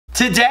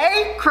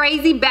Today,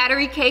 crazy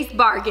battery case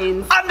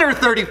bargains. Under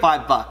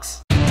 35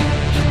 bucks.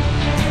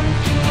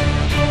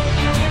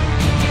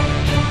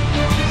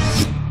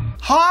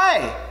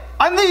 Hi,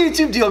 I'm the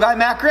YouTube deal guy,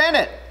 Matt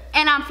Granite.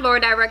 And I'm floor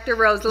director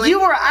Rosalind.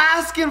 You were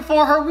asking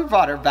for her, we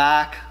brought her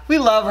back. We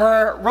love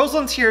her.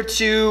 Rosalind's here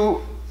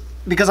too,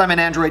 because I'm an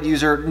Android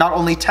user, not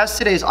only test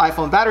today's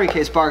iPhone battery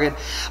case bargain,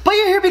 but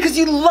you're here because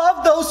you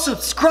love those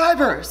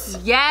subscribers.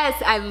 Yes,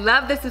 I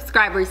love the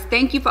subscribers.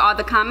 Thank you for all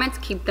the comments.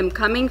 Keep them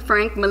coming.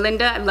 Frank,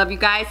 Melinda, I love you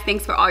guys.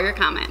 Thanks for all your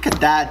comments. Look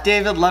at that.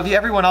 David, love you.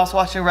 Everyone else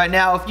watching right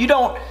now. If you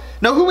don't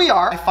know who we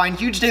are, I find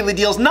huge daily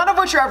deals, none of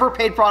which are ever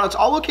paid products,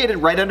 all located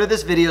right under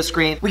this video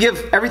screen. We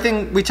give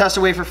everything we test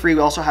away for free. We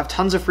also have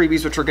tons of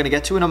freebies, which we're gonna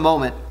get to in a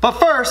moment. But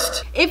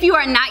first, if you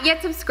are not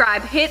yet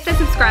subscribed, hit the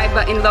subscribe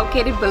button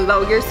located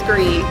below your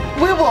screen.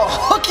 We will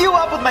hook you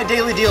up with my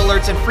daily deal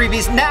alerts and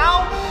freebies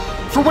now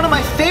for one of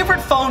my favorite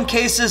phone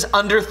cases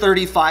under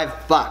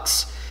 35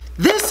 bucks.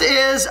 This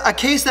is a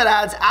case that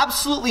adds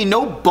absolutely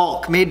no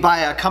bulk, made by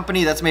a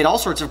company that's made all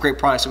sorts of great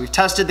products that we've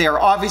tested. They are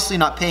obviously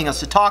not paying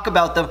us to talk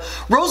about them.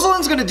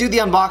 Rosalind's gonna do the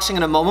unboxing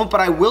in a moment, but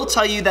I will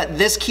tell you that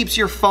this keeps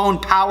your phone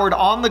powered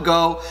on the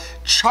go,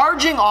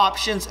 charging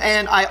options,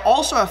 and I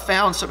also have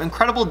found some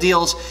incredible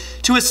deals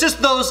to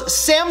assist those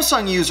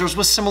Samsung users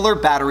with similar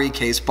battery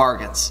case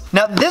bargains.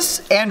 Now,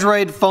 this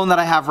Android phone that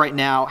I have right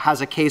now has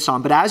a case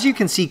on, but as you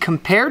can see,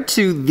 compared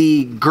to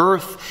the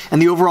girth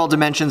and the overall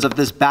dimensions of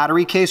this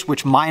battery case,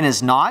 which mine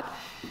is not,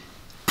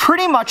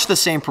 pretty much the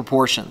same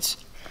proportions.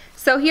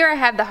 So here I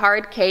have the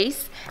hard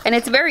case, and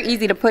it's very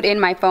easy to put in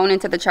my phone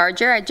into the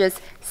charger. I just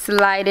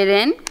slide it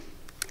in,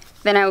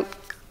 then I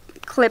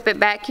clip it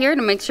back here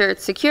to make sure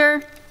it's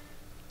secure.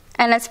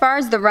 And as far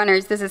as the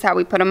runners, this is how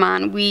we put them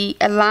on. We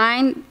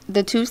align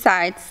the two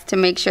sides to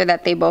make sure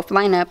that they both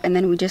line up, and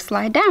then we just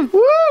slide down.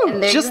 Woo!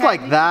 And there just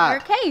like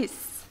that. Your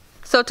case.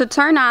 So to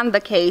turn on the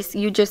case,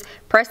 you just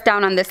press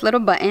down on this little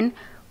button.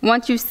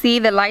 Once you see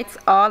the lights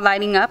all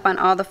lighting up on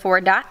all the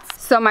 4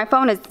 dots, so my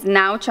phone is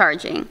now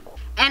charging.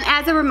 And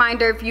as a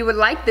reminder, if you would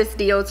like this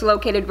deal, it's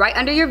located right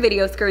under your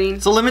video screen.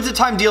 It's a limited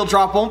time deal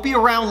drop, won't be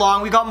around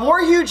long. We got more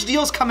huge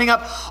deals coming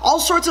up, all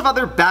sorts of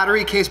other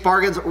battery case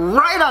bargains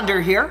right under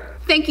here.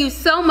 Thank you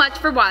so much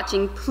for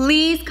watching.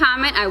 Please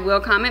comment, I will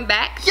comment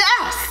back.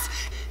 Yes!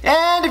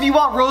 And if you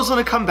want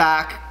Rosalind to come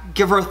back,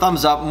 give her a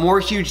thumbs up. More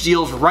huge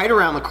deals right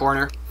around the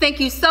corner. Thank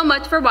you so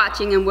much for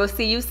watching, and we'll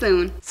see you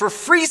soon. For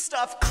free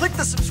stuff, click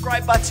the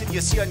subscribe button you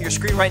see on your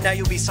screen right now.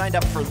 You'll be signed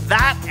up for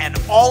that and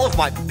all of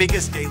my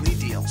biggest daily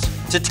deals.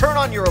 To turn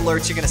on your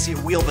alerts, you're gonna see a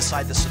wheel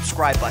beside the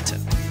subscribe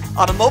button.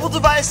 On a mobile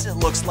device, it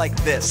looks like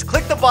this.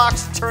 Click the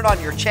box to turn on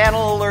your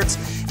channel alerts.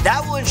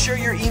 That will ensure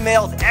you're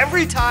emailed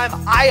every time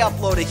I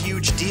upload a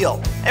huge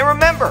deal. And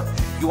remember,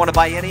 if you want to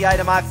buy any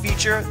item I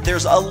feature,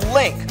 there's a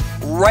link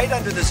right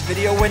under this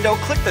video window.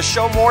 Click the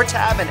Show More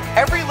tab, and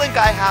every link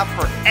I have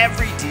for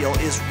every deal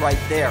is right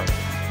there.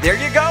 There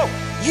you go.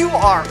 You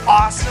are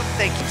awesome.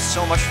 Thank you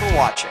so much for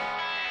watching.